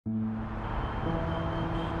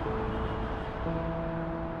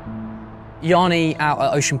Yani out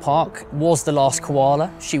at Ocean Park was the last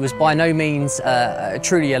koala. She was by no means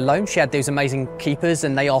truly alone. She had those amazing keepers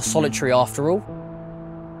and they are solitary after all.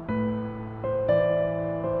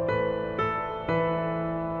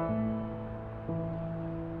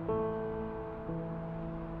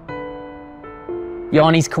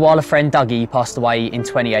 Yani's koala friend Dougie passed away in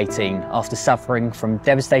 2018 after suffering from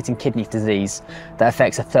devastating kidney disease that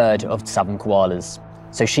affects a third of southern koalas.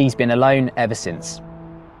 So she's been alone ever since.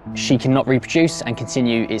 She cannot reproduce and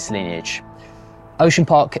continue its lineage. Ocean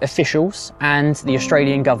Park officials and the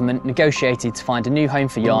Australian government negotiated to find a new home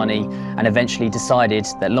for Yani and eventually decided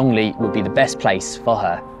that Longley would be the best place for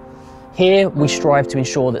her. Here we strive to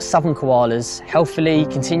ensure that southern koalas healthily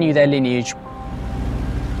continue their lineage.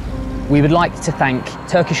 We would like to thank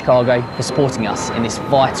Turkish Cargo for supporting us in this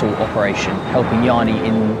vital operation, helping Yani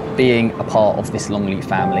in being a part of this Longley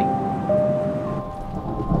family.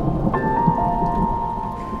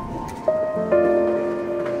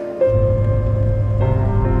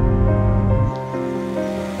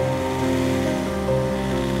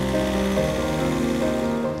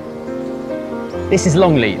 This is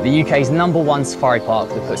Longley, the UK's #1 safari park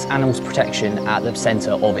that puts animals protection at the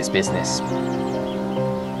centre of its business.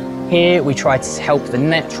 Here we try to help the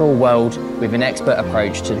natural world with an expert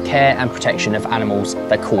approach to the care and protection of animals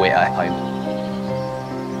that call it at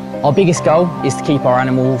home. Our biggest goal is to keep our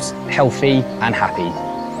animals healthy and happy.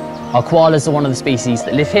 Our koalas are one of the species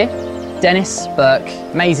that live here: Dennis,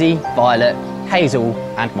 Burke, Maisie, Violet, Hazel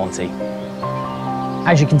and Monty.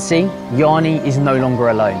 As you can see, Yani is no longer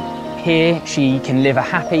alone. Here she can live a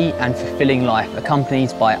happy and fulfilling life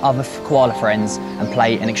accompanied by other koala friends and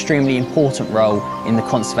play an extremely important role in the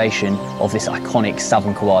conservation of this iconic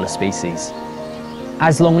southern koala species.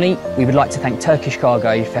 As Longley, we would like to thank Turkish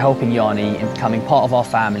Cargo for helping Yani in becoming part of our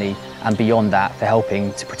family and beyond that for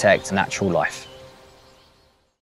helping to protect natural life.